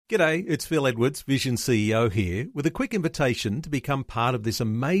G'day, it's Phil Edwards, Vision CEO here, with a quick invitation to become part of this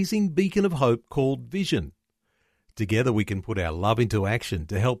amazing beacon of hope called Vision. Together we can put our love into action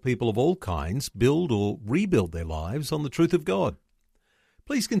to help people of all kinds build or rebuild their lives on the truth of God.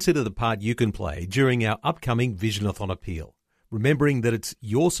 Please consider the part you can play during our upcoming Visionathon appeal, remembering that it's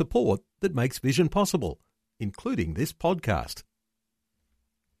your support that makes Vision possible, including this podcast.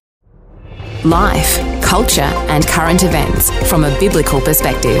 Life, culture and current events from a biblical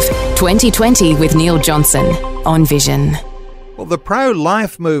perspective. 2020 with Neil Johnson on Vision. Well, the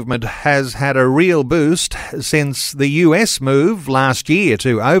pro-life movement has had a real boost since the US move last year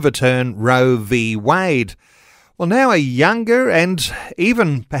to overturn Roe v. Wade. Well, now a younger and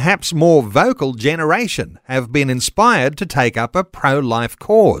even perhaps more vocal generation have been inspired to take up a pro-life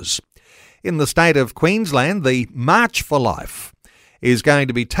cause. In the state of Queensland, the March for Life is going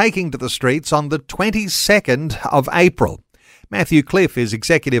to be taking to the streets on the 22nd of April. Matthew Cliff is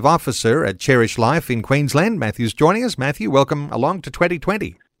Executive Officer at Cherish Life in Queensland. Matthew's joining us. Matthew, welcome along to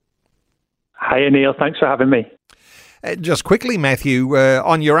 2020. Hi, Neil. Thanks for having me. Just quickly, Matthew,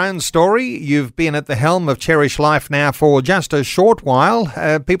 on your own story, you've been at the helm of Cherish Life now for just a short while.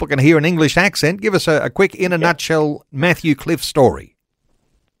 People can hear an English accent. Give us a quick, in a nutshell, Matthew Cliff story.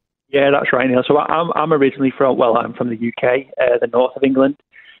 Yeah, that's right, Neil. So I'm originally I'm from the UK, the north of England.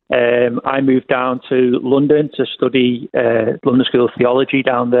 I moved down to London to study London School of Theology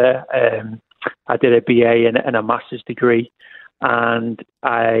down there. I did a BA and a master's degree. And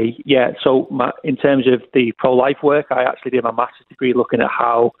in terms of the pro-life work, I actually did my master's degree looking at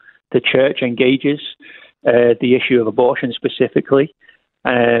how the church engages the issue of abortion specifically.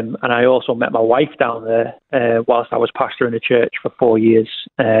 And I also met my wife down there whilst I was pastoring the church for 4 years.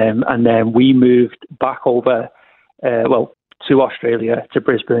 And then we moved back over, to Australia, to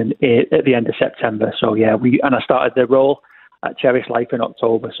Brisbane at the end of September. So, I started the role at Cherish Life in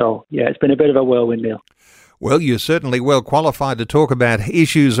October. So, it's been a bit of a whirlwind, Neil. Well, you're certainly well qualified to talk about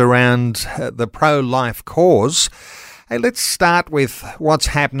issues around the pro-life cause. Hey, let's start with what's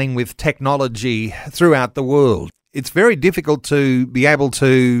happening with technology throughout the world. It's very difficult to be able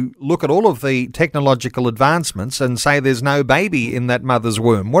to look at all of the technological advancements and say there's no baby in that mother's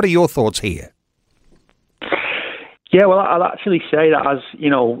womb. What are your thoughts here? Yeah, well, I'll actually say that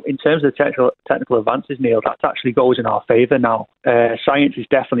in terms of the technical advances, Neil, that actually goes in our favour now. Science is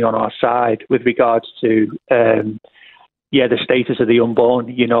definitely on our side with regards to, the status of the unborn.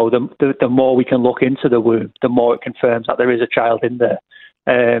 The more we can look into the womb, the more it confirms that there is a child in there.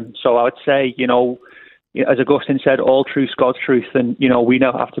 So I would say, as Augustine said, all truth's God's truth, and we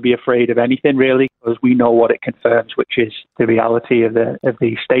don't have to be afraid of anything really, because we know what it confirms, which is the reality of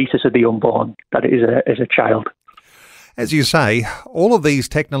the status of the unborn, that it is a child. As you say, all of these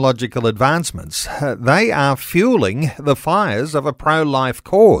technological advancements, they are fueling the fires of a pro-life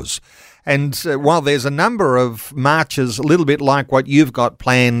cause. And while there's a number of marches, a little bit like what you've got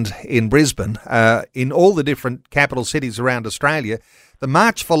planned in Brisbane, in all the different capital cities around Australia, the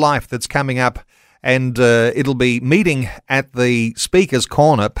March for Life that's coming up, and it'll be meeting at the Speaker's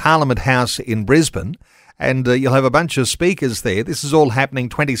Corner, Parliament House in Brisbane, and you'll have a bunch of speakers there. This is all happening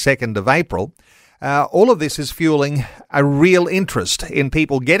 22nd of April. All of this is fueling a real interest in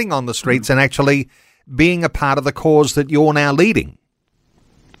people getting on the streets and actually being a part of the cause that you're now leading.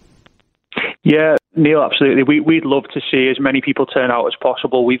 Yeah, Neil, absolutely. We'd love to see as many people turn out as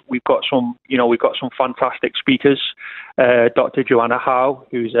possible. We've got some fantastic speakers. Dr. Joanna Howe,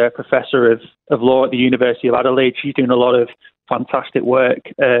 who's a professor of law at the University of Adelaide. She's doing a lot of fantastic work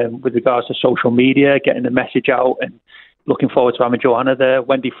with regards to social media, getting the message out, and looking forward to having Joanna there.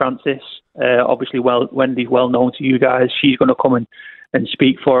 Wendy Francis, Wendy's well known to you guys. She's going to come and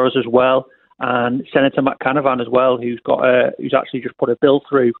speak for us as well. And Senator Matt Canavan as well, who's actually just put a bill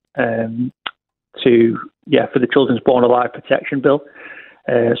through for the Children's Born Alive Protection Bill.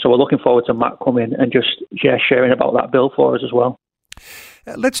 So we're looking forward to Matt coming and just sharing about that bill for us as well.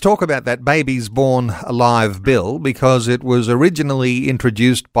 Let's talk about that Babies Born Alive bill, because it was originally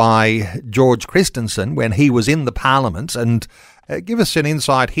introduced by George Christensen when he was in the Parliament. And give us an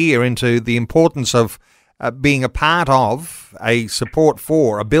insight here into the importance of being a part of a support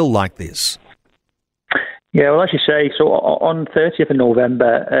for a bill like this. Yeah, well, as you say, so on 30th of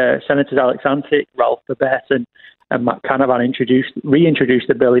November, Senators Alex Antic, Ralph Babette and Matt Canavan reintroduced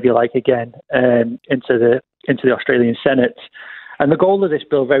the bill, if you like, again into the Australian Senate. And the goal of this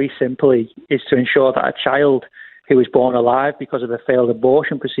bill, very simply, is to ensure that a child who is born alive because of a failed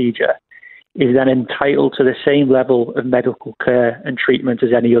abortion procedure is then entitled to the same level of medical care and treatment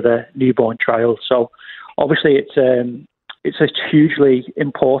as any other newborn child. So obviously it's a hugely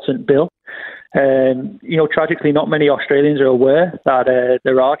important bill. Tragically, not many Australians are aware that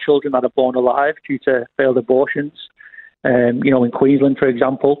there are children that are born alive due to failed abortions. In Queensland, for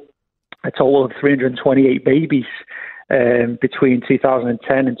example, a total of 328 babies between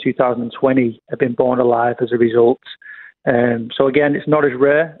 2010 and 2020 have been born alive as a result. So again, it's not as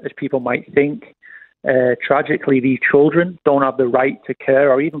rare as people might think. Tragically, these children don't have the right to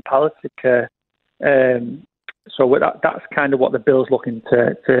care or even palliative care. So that's kind of what the bill's looking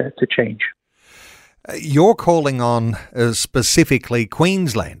to change. You're calling on specifically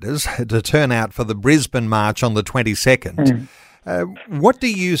Queenslanders to turn out for the Brisbane March on the 22nd. What do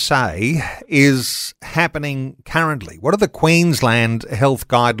you say is happening currently? What are the Queensland health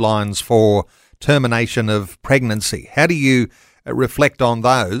guidelines for termination of pregnancy? How do you reflect on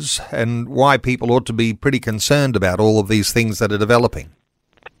those and why people ought to be pretty concerned about all of these things that are developing?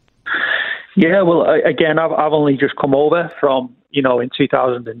 Yeah, well, again, I've only just come over from, in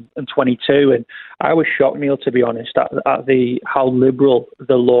 2022, and I was shocked, Neil, to be honest, at how liberal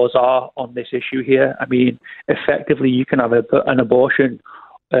the laws are on this issue here. I mean, effectively, you can have an abortion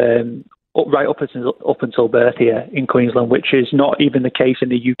right up until birth here in Queensland, which is not even the case in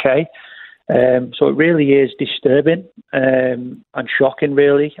the UK. So it really is disturbing and shocking,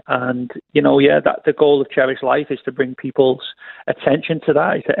 really. And, that the goal of Cherish Life is to bring people's attention to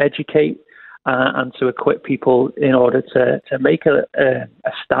that, is to educate and to equip people in order to make a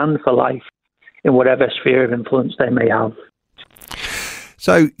stand for life in whatever sphere of influence they may have.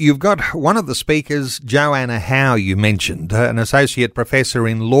 So you've got one of the speakers, Joanna Howe, you mentioned, an associate professor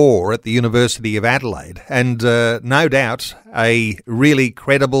in law at the University of Adelaide, and no doubt a really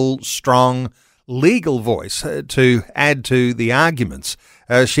credible, strong legal voice to add to the arguments.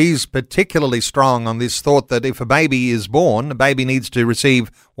 She's particularly strong on this thought that if a baby is born, a baby needs to receive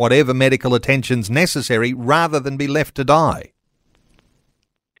whatever medical attention's necessary rather than be left to die.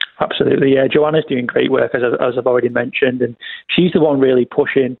 Absolutely, yeah. Joanna's doing great work, as I've already mentioned, and she's the one really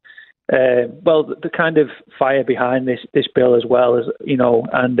pushing, the kind of fire behind this bill as well, as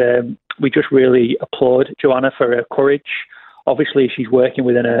and we just really applaud Joanna for her courage. Obviously, she's working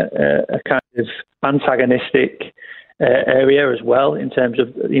within a kind of antagonistic area as well in terms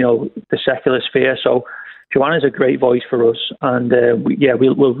of the secular sphere. So Joanna's a great voice for us, and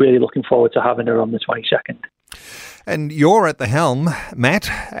we're really looking forward to having her on the 22nd. And you're at the helm, Matt,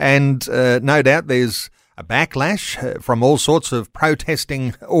 and no doubt there's a backlash from all sorts of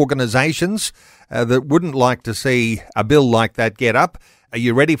protesting organisations that wouldn't like to see a bill like that get up. Are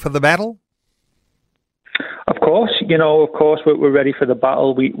you ready for the battle? Of course, we're ready for the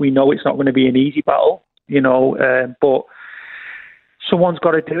battle. We know it's not going to be an easy battle, but someone's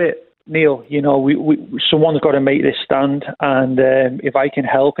got to do it. Neil, someone's got to make this stand, and if I can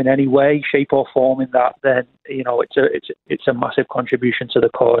help in any way, shape or form in that, then it's a massive contribution to the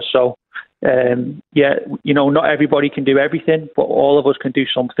cause. So, not everybody can do everything, but all of us can do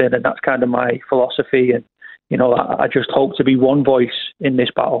something, and that's kind of my philosophy. And I just hope to be one voice in this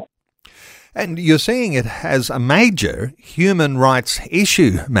battle. And you're seeing it as a major human rights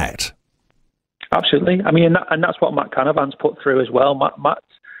issue, Matt. Absolutely. I mean, and that's what Matt Canavan's put through as well. Matt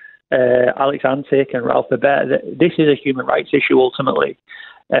Alex Antic and Ralph Babette, this is a human rights issue ultimately.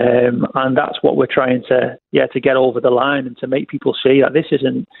 And that's what we're trying to get over the line and to make people see that this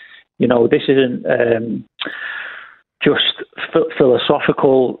isn't just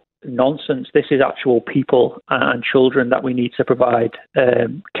philosophical nonsense. This is actual people and children that we need to provide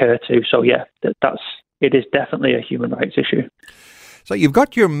care to. So it is definitely a human rights issue. So you've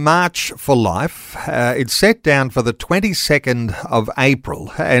got your March for Life. It's set down for the 22nd of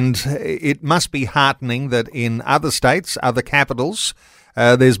April, and it must be heartening that in other states, other capitals,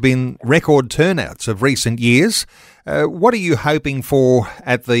 there's been record turnouts of recent years. What are you hoping for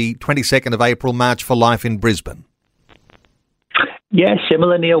at the 22nd of April March for Life in Brisbane? Yeah,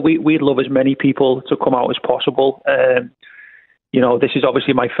 similar, Neil. We'd love as many people to come out as possible. This is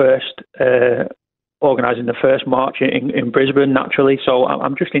obviously my first organising the first march in Brisbane, naturally. So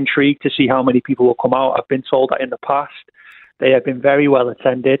I'm just intrigued to see how many people will come out. I've been told that in the past they have been very well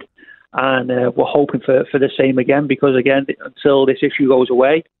attended, and we're hoping for the same again, because, again, until this issue goes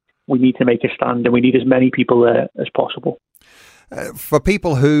away, we need to make a stand, and we need as many people there as possible. For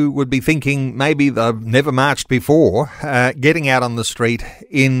people who would be thinking maybe they've never marched before, getting out on the street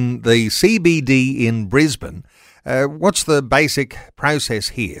in the CBD in Brisbane, what's the basic process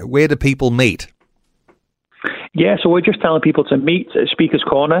here? Where do people meet? Yeah, so we're just telling people to meet at Speaker's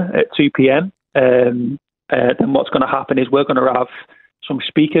Corner at 2 p.m. Then what's going to happen is we're going to have some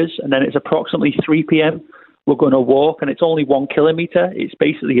speakers, and then it's approximately 3 p.m. We're going to walk, and it's only 1 kilometre. It's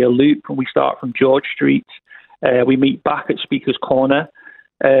basically a loop, and we start from George Street. We meet back at Speaker's Corner,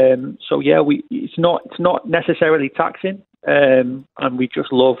 It's not necessarily taxing, and we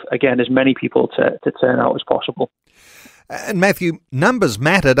just love, again, as many people to turn out as possible. And Matthew, numbers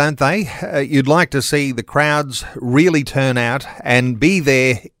matter, don't they? You'd like to see the crowds really turn out and be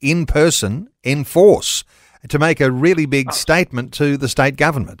there in person, in force, to make a really big statement to the state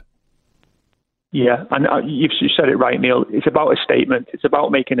government. Yeah, and you've said it right, Neil. It's about a statement. It's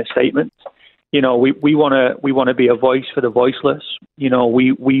about making a statement. We want to be a voice for the voiceless.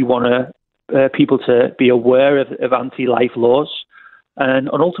 We want people to be aware of anti-life laws. And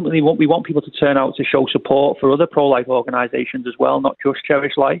ultimately, we want people to turn out to show support for other pro-life organisations as well, not just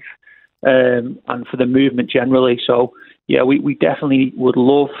Cherish Life, and for the movement generally. So, yeah, we definitely would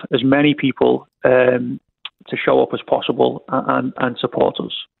love as many people to show up as possible and support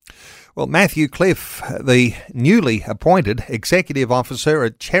us. Well, Matthew Cliff, the newly appointed Executive Officer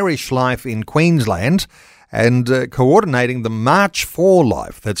at Cherish Life in Queensland, and coordinating the March for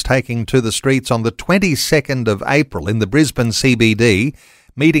Life that's taking to the streets on the 22nd of April in the Brisbane CBD,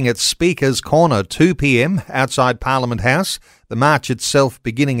 meeting at Speaker's Corner 2 p.m. outside Parliament House, the march itself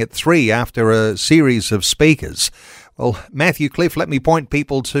beginning at 3 after a series of speakers. Well, Matthew Cliff, let me point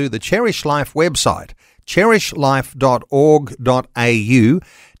people to the Cherish Life website, cherishlife.org.au,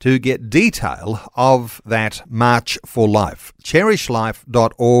 to get detail of that March for Life,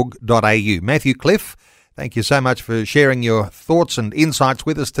 cherishlife.org.au. Matthew Cliff, thank you so much for sharing your thoughts and insights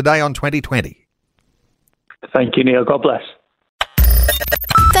with us today on 2020. Thank you, Neil. God bless.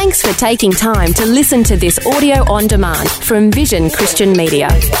 Thanks for taking time to listen to this audio on demand from Vision Christian Media.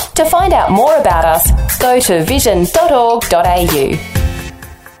 To find out more about us, go to vision.org.au.